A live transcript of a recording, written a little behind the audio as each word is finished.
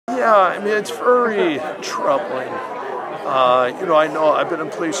Yeah, I mean, it's very troubling. I know I've been a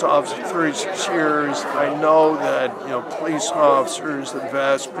police officer for 36 years. I know that, police officers, the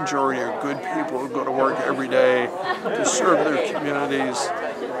vast majority are good people who go to work every day to serve their communities.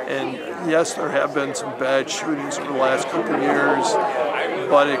 And yes, there have been some bad shootings over the last couple of years,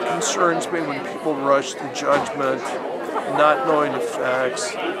 but it concerns me when people rush to judgment, not knowing the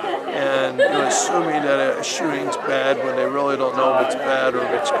facts, and assuming that a shooting's bad when they really don't know if it's bad or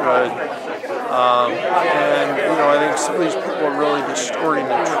if it's good. I think some of these people are really distorting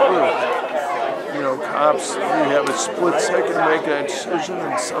the truth. Cops, you have a split second to make that decision,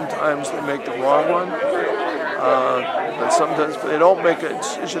 and sometimes they make the wrong one. But sometimes if they don't make a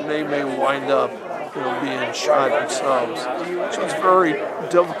decision, they may wind up being shot themselves. So it's a very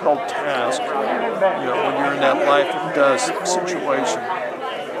difficult task, when you're in that life and death situation.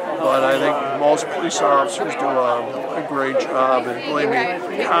 But I think most police officers do a great job, and believe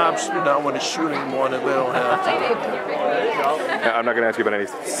me, cops do not want to shoot anyone if they don't have to. I'm not going to ask you about any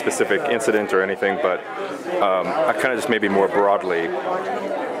specific incident or anything, but I kind of just maybe more broadly,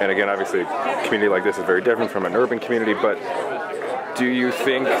 and again, obviously, a community like this is very different from an urban community, but do you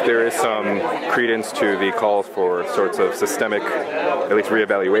think there is some credence to the calls for sorts of systemic, at least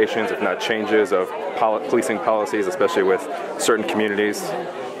reevaluations, if not changes, of policing policies, especially with certain communities?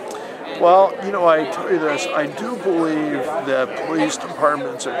 Well, I tell you this, I do believe that police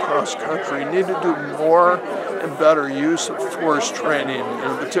departments across the country need to do more and better use of force training,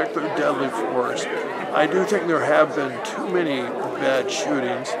 in particular deadly force. I do think there have been too many bad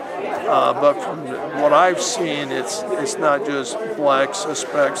shootings, but from what I've seen, it's not just black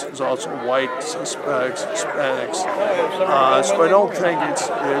suspects, it's also white suspects, Hispanics. So I don't think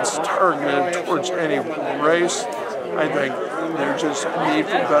it's targeted towards any race. I think there's just a need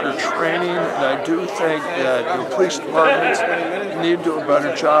for better training, and I do think that the police departments need to do a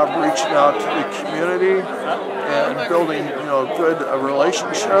better job reaching out to the community and building, good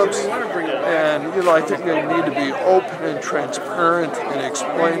relationships. And, I think they need to be open and transparent and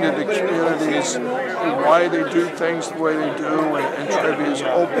explain to the communities why they do things the way they do, and try to be as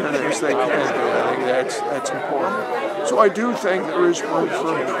open as they can do. I think that's important. So I do think there is room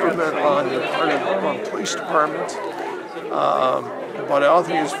for improvement on the part of police departments. But I also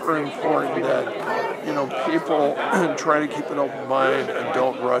think it's very important that, people try to keep an open mind and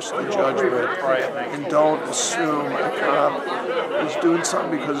don't rush to judgment and don't assume a cop is doing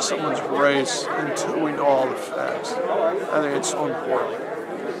something because of someone's race until we know all the facts. I think it's so important.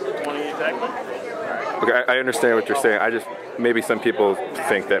 Okay, I understand what you're saying. Maybe some people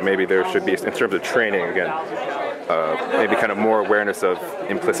think that maybe there should be, in terms of training, again, maybe kind of more awareness of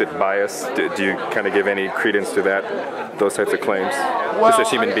implicit bias. Do you kind of give any credence to those types of claims? Well, just as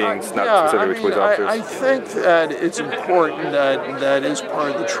human beings, not specifically police officers? I think that it's important that is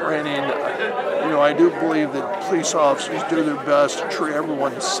part of the training. I do believe that police officers do their best to treat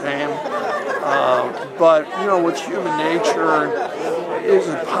everyone the same. But, with human nature, is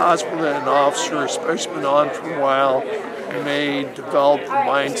it possible that an officer, especially been on for a while, may develop the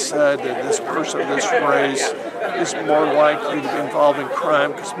mindset that this person of this race is more likely to be involved in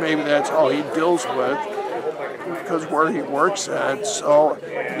crime because maybe that's all he deals with, because where he works at. So,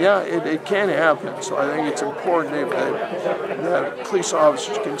 yeah, it can happen. So I think it's important that police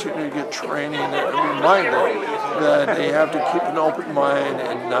officers continue to get training and reminded that they have to keep an open mind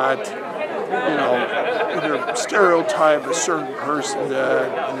and not, either stereotype a certain person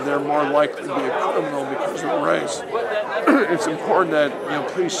that they're more likely to be a criminal because of race. It's important that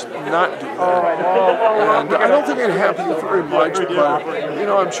police not do that. And I don't think it happens very much, but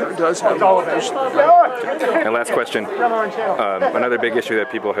I'm sure it does happen. And last question, another big issue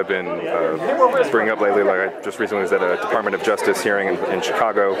that people have been bringing up lately, like I just recently was at a Department of Justice hearing in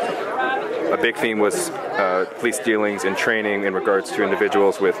Chicago. A big theme was police dealings and training in regards to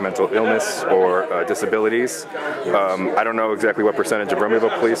individuals with mental illness or disabilities. I don't know exactly what percentage of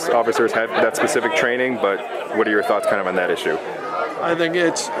Romeoville police officers have that specific training, but what are your thoughts kind of on that issue? I think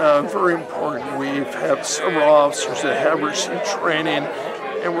it's very important. We've had several officers that have received training,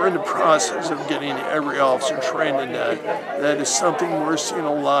 and we're in the process of getting every officer trained in that. That is something we're seeing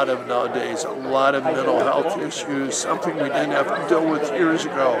a lot of nowadays, a lot of mental health issues, something we didn't have to deal with years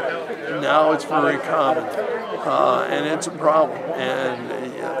ago. Now it's very common, and it's a problem, and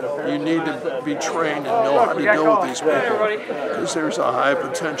you need to be trained and know how to deal with these people, because there's a high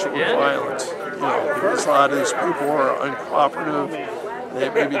potential of violence. Because a lot of these people are uncooperative. They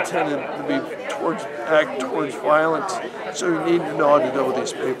maybe tended to act towards violence, so you need to know how to deal with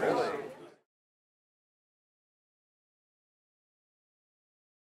these people.